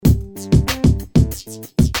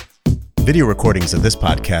Video recordings of this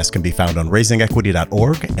podcast can be found on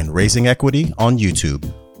raisingequity.org and Raising Equity on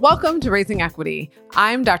YouTube. Welcome to Raising Equity.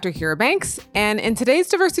 I'm Dr. Kira Banks, and in today's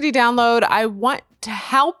Diversity Download, I want to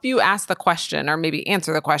help you ask the question, or maybe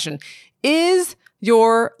answer the question, is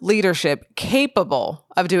your leadership capable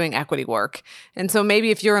of doing equity work? And so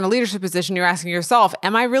maybe if you're in a leadership position, you're asking yourself,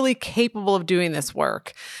 am I really capable of doing this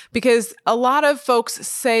work? Because a lot of folks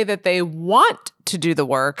say that they want to do the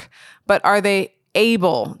work, but are they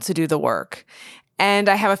able to do the work? And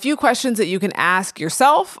I have a few questions that you can ask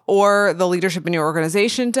yourself or the leadership in your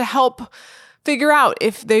organization to help figure out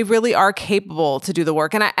if they really are capable to do the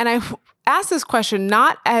work. And I ask this question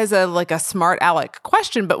not as a smart aleck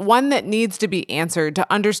question, but one that needs to be answered to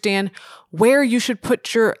understand where you should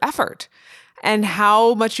put your effort and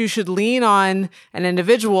how much you should lean on an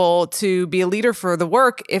individual to be a leader for the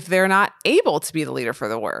work if they're not able to be the leader for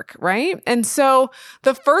the work, right? And so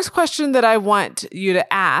the first question that I want you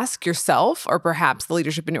to ask yourself, or perhaps the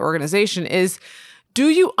leadership in your organization, is, do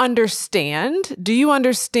you understand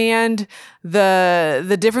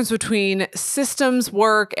the difference between systems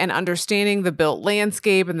work and understanding the built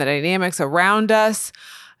landscape and the dynamics around us,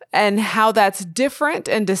 and how that's different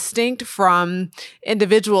and distinct from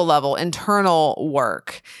individual level internal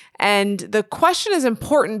work? And the question is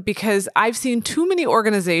important because I've seen too many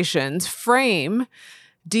organizations frame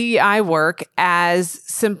DEI work as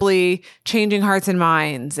simply changing hearts and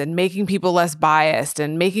minds and making people less biased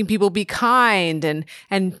and making people be kind and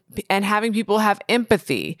having people have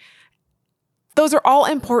empathy. Those are all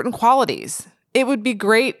important qualities. It would be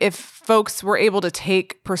great if folks were able to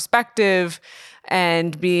take perspective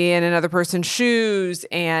and be in another person's shoes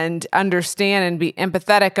and understand and be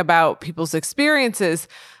empathetic about people's experiences.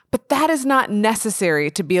 But that is not necessary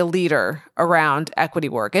to be a leader around equity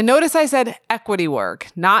work. And notice I said equity work,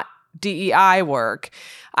 not DEI work.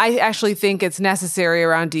 I actually think it's necessary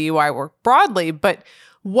around DEI work broadly, but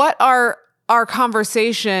what our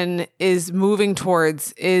conversation is moving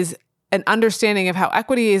towards is an understanding of how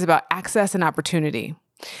equity is about access and opportunity.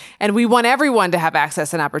 And we want everyone to have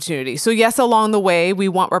access and opportunity. So yes, along the way, we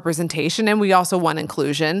want representation and we also want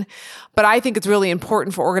inclusion. But I think it's really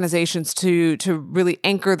important for organizations to really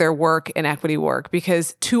anchor their work in equity work,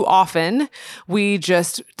 because too often we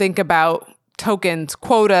just think about tokens,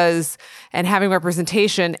 quotas, and having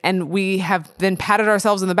representation, and we have then patted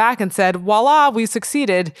ourselves on the back and said, voila, we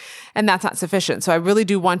succeeded, and that's not sufficient. So I really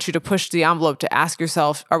do want you to push the envelope to ask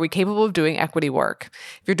yourself, are we capable of doing equity work?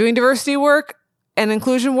 If you're doing diversity work and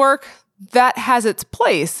inclusion work, that has its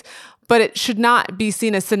place, but it should not be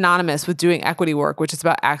seen as synonymous with doing equity work, which is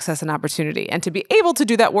about access and opportunity. And to be able to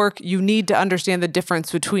do that work, you need to understand the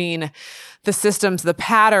difference between the systems, the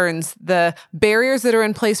patterns, the barriers that are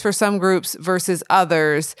in place for some groups versus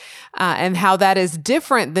others, and how that is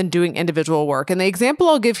different than doing individual work. And the example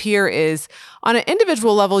I'll give here is, on an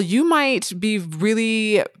individual level, you might be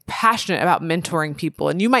really passionate about mentoring people,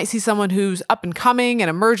 and you might see someone who's up and coming, an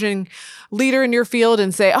emerging leader in your field,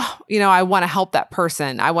 and say, I want to help that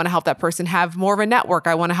person. I want to help that person have more of a network.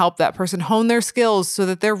 I want to help that person hone their skills so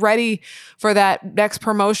that they're ready for that next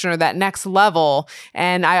promotion or that next level.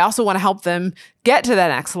 And I also want to help them get to that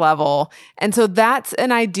next level. And so that's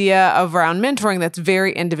an idea of around mentoring that's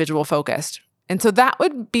very individual focused. And so that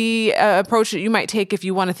would be an approach that you might take if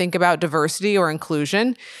you want to think about diversity or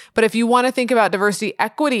inclusion. But if you want to think about diversity,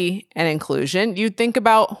 equity, and inclusion, you'd think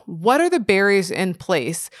about, what are the barriers in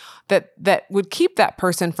place that would keep that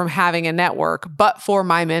person from having a network, but for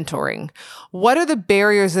my mentoring? What are the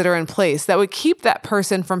barriers that are in place that would keep that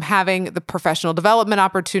person from having the professional development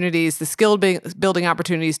opportunities, the skill building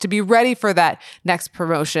opportunities to be ready for that next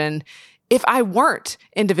promotion if I weren't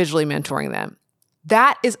individually mentoring them?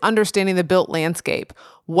 That is understanding the built landscape.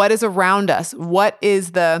 What is around us? What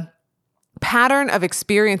is the pattern of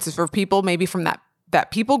experiences for people, maybe from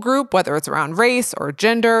that people group, whether it's around race or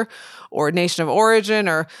gender or nation of origin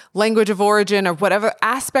or language of origin or whatever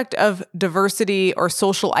aspect of diversity or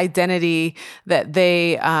social identity that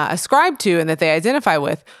they ascribe to and that they identify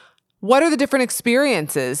with. What are the different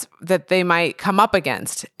experiences that they might come up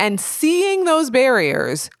against? And seeing those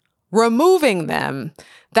barriers, removing them,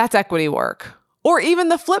 that's equity work. Or even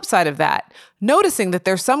the flip side of that, noticing that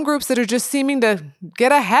there's some groups that are just seeming to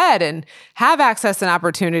get ahead and have access and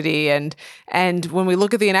opportunity. And when we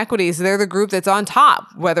look at the inequities, they're the group that's on top,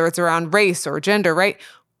 whether it's around race or gender, right?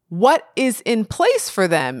 What is in place for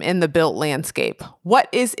them in the built landscape? What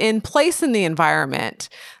is in place in the environment?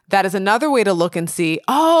 That is another way to look and see,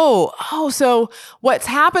 so what's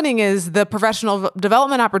happening is the professional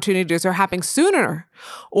development opportunities are happening sooner,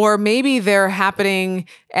 or maybe they're happening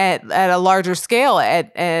at a larger scale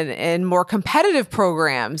and more competitive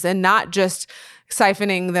programs, and not just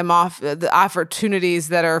siphoning them off the opportunities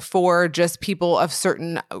that are for just people of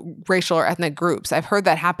certain racial or ethnic groups. I've heard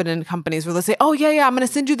that happen in companies where they say, oh, yeah, I'm going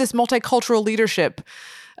to send you this multicultural leadership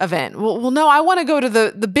event. Well, no, I want to go to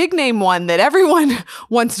the big name one that everyone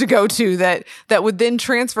wants to go to that would then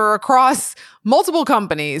transfer across multiple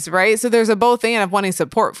companies, right? So there's a both and of wanting to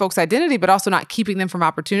support folks' identity, but also not keeping them from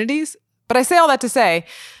opportunities. But I say all that to say,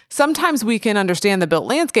 sometimes we can understand the built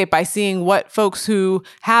landscape by seeing what folks who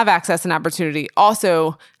have access and opportunity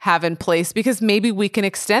also have in place, because maybe we can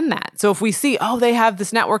extend that. So if we see, oh, they have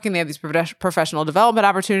this networking, they have these professional development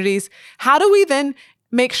opportunities, how do we then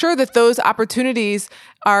make sure that those opportunities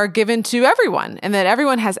are given to everyone and that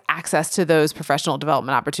everyone has access to those professional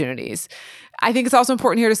development opportunities? I think it's also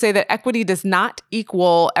important here to say that equity does not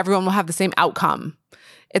equal everyone will have the same outcome.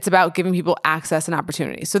 It's about giving people access and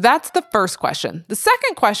opportunity. So that's the first question. The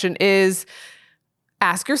second question is,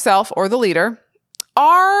 ask yourself or the leader,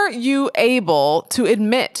 are you able to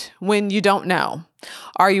admit when you don't know?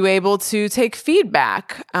 Are you able to take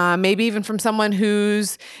feedback, maybe even from someone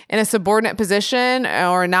who's in a subordinate position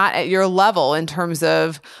or not at your level in terms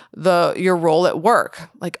of your role at work?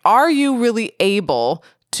 Like, are you really able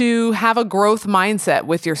to have a growth mindset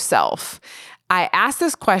with yourself? I ask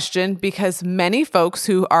this question because many folks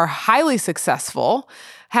who are highly successful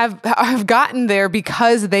have gotten there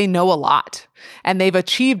because they know a lot and they've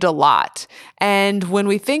achieved a lot. And when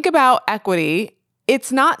we think about equity,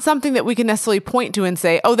 it's not something that we can necessarily point to and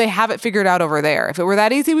say, oh, they have it figured out over there. If it were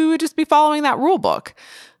that easy, we would just be following that rule book.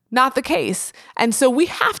 Not the case. And so we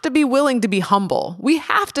have to be willing to be humble. We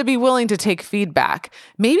have to be willing to take feedback,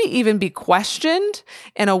 maybe even be questioned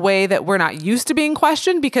in a way that we're not used to being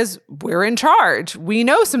questioned because we're in charge. We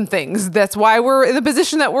know some things. That's why we're in the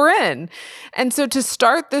position that we're in. And so to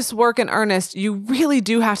start this work in earnest, you really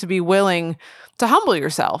do have to be willing to humble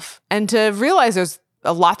yourself and to realize there's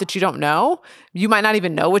a lot that you don't know. You might not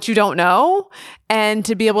even know what you don't know. And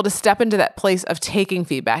to be able to step into that place of taking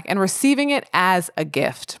feedback and receiving it as a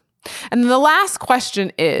gift. And then the last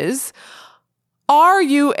question is, are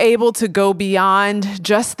you able to go beyond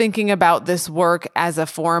just thinking about this work as a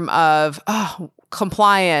form of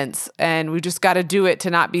compliance and we just got to do it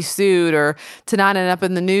to not be sued or to not end up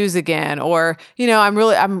in the news again, or,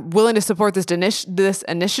 I'm willing to support this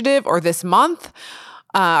initiative or this month?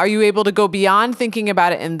 Are you able to go beyond thinking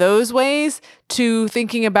about it in those ways to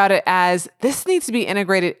thinking about it as this needs to be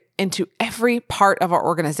integrated into every part of our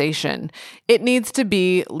organization? It needs to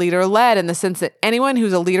be leader-led in the sense that anyone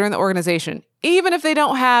who's a leader in the organization, even if they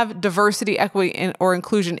don't have diversity, equity, or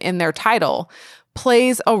inclusion in their title,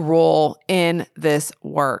 plays a role in this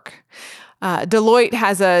work. Deloitte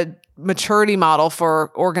has a maturity model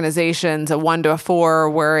for organizations, a 1 to a 4,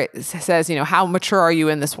 where it says, how mature are you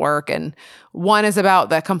in this work? And 1 is about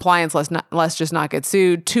the compliance, let's just not get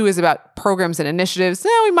sued. 2 is about programs and initiatives.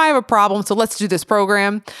 We might have a problem, so let's do this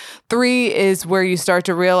program. 3 is where you start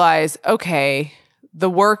to realize, okay, the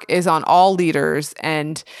work is on all leaders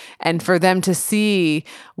and for them to see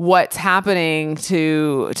what's happening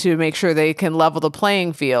to make sure they can level the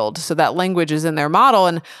playing field. So that language is in their model.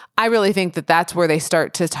 And I really think that that's where they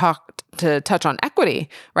start to touch on equity,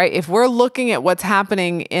 right? If we're looking at what's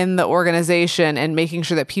happening in the organization and making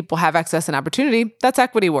sure that people have access and opportunity, that's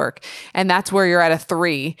equity work. And that's where you're at a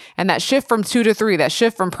 3. And that shift from 2 to 3, that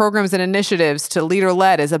shift from programs and initiatives to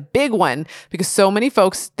leader-led is a big one because so many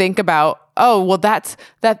folks think about, oh, well, that's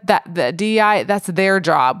the DEI, that's their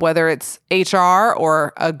job, whether it's HR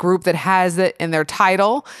or a group that has it in their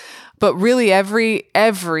title. But really,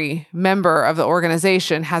 every member of the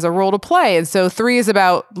organization has a role to play. And so 3 is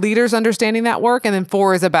about leaders understanding that work. And then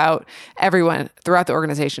 4 is about everyone throughout the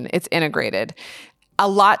organization. It's integrated. A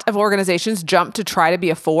lot of organizations jump to try to be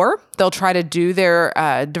a 4. They'll try to do their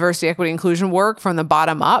diversity, equity, inclusion work from the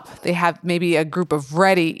bottom up. They have maybe a group of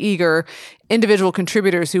ready, eager individual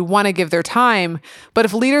contributors who want to give their time. But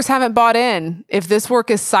if leaders haven't bought in, if this work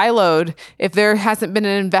is siloed, if there hasn't been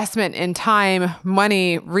an investment in time,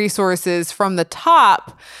 money, resources from the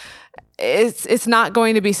top, it's not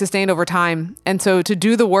going to be sustained over time. And so to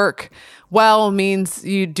do the work well means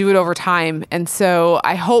you do it over time. And so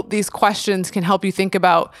I hope these questions can help you think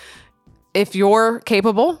about if you're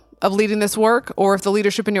capable of leading this work or if the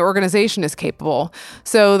leadership in your organization is capable.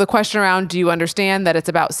 So the question around, do you understand that it's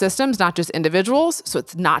about systems, not just individuals? So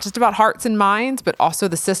it's not just about hearts and minds, but also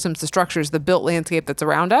the systems, the structures, the built landscape that's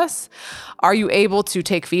around us. Are you able to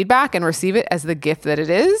take feedback and receive it as the gift that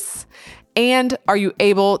it is? And are you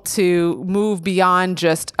able to move beyond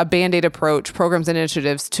just a Band-Aid approach, programs and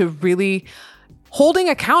initiatives, to really holding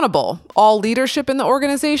accountable all leadership in the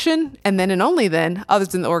organization, and then and only then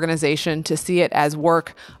others in the organization to see it as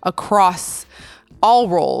work across all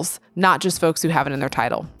roles, not just folks who have it in their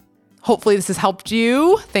title. Hopefully this has helped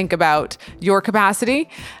you think about your capacity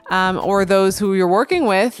or those who you're working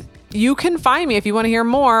with. You can find me if you want to hear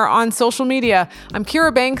more on social media. I'm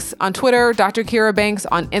Kira Banks on Twitter, Dr. Kira Banks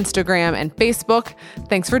on Instagram and Facebook.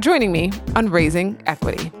 Thanks for joining me on Raising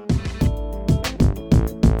Equity.